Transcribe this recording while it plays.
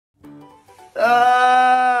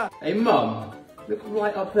Hey, Mum, look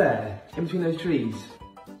right up there, in between those trees.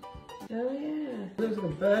 Oh yeah, it looks like a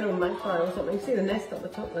bird or a magpie or something. You see the nest up the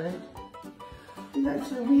top there. Isn't that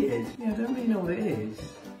so weird? Yeah, I don't really know what it is.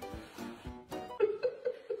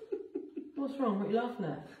 What's wrong? What are you laughing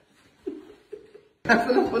at? Have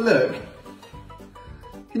a look.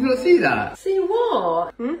 Can you not see that? See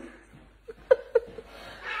what? Hmm?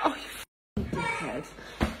 Oh, you dickhead.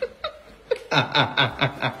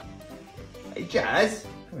 Hey, Jazz.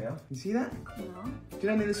 Come here. You see that? No. Do you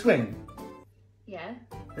know near the swing? Yeah.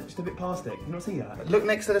 Just a bit past it. Can you not see that? Look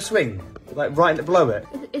next to the swing. Like right below it.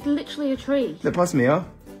 It's literally a tree. Look past me, huh?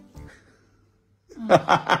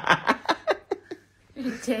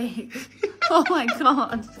 You dick. Oh my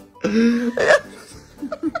god.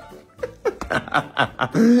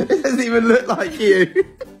 It doesn't even look like you.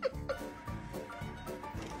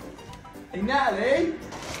 Hey, Natalie.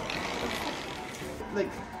 Look.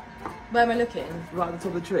 Where am I looking? Right at the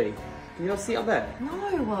top of the tree. Can you not see up there? No.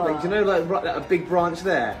 Like, do you know, like, right, that a big branch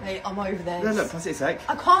there? Hey, I'm over there. No, pass it a sec.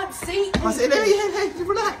 I can't see. Pass it. Yeah,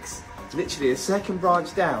 relax. It's literally a second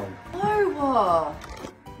branch down. No.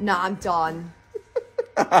 Nah, I'm done.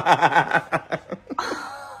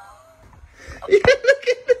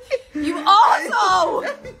 You arsehole!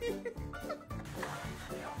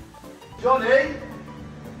 Johnny!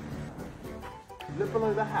 Look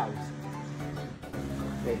below the house.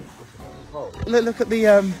 Look at the,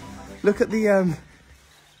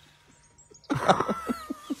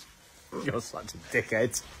 You're such a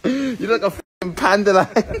dickhead. You look like a f***ing panda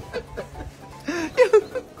line.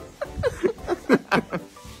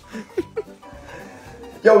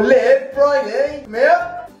 Yo, Liv, Bridie, come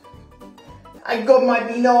here. I got my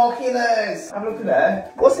binoculars. Have a look at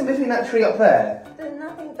there. What's in between that tree up there? There's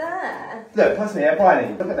nothing there. Look, pass me here,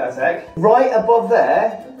 Bridie. Look at that a sec. Right above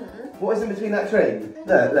there. What is in between that tree?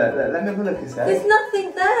 Look. Let me have a look a sec. There's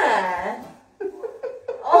nothing there.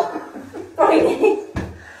 Oh, Bridie.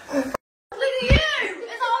 Look at you!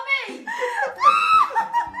 It's on me!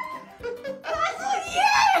 That's on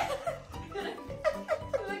you!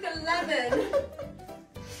 I'm like a lemon.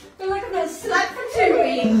 I'm like I'm gonna slap for 2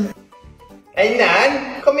 weeks. Hey,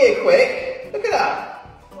 Nan, come here quick. Look at that.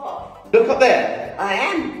 What? Look up there. I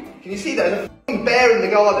am. Can you see that? There's a f***ing bear in the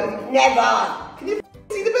garden. Never. Can you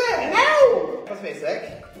see the bear? No. Pass me a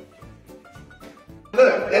sec.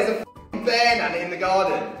 Look, there's a f***ing bear, Nan, in the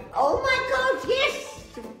garden. Oh my god, yes!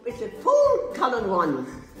 It's a full-coloured one.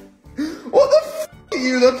 What the f*** are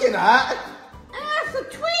you looking at? It's a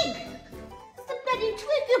twig! It's a bloody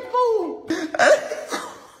twig, you fool!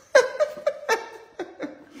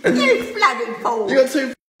 You bloody fool! You got 2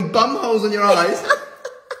 f***ing bum holes in your eyes.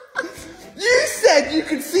 You said you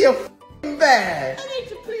could see a f***ing bear. I need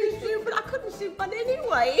to please you, but I couldn't see one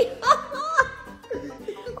anyway.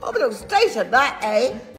 I'm a little state at that, eh?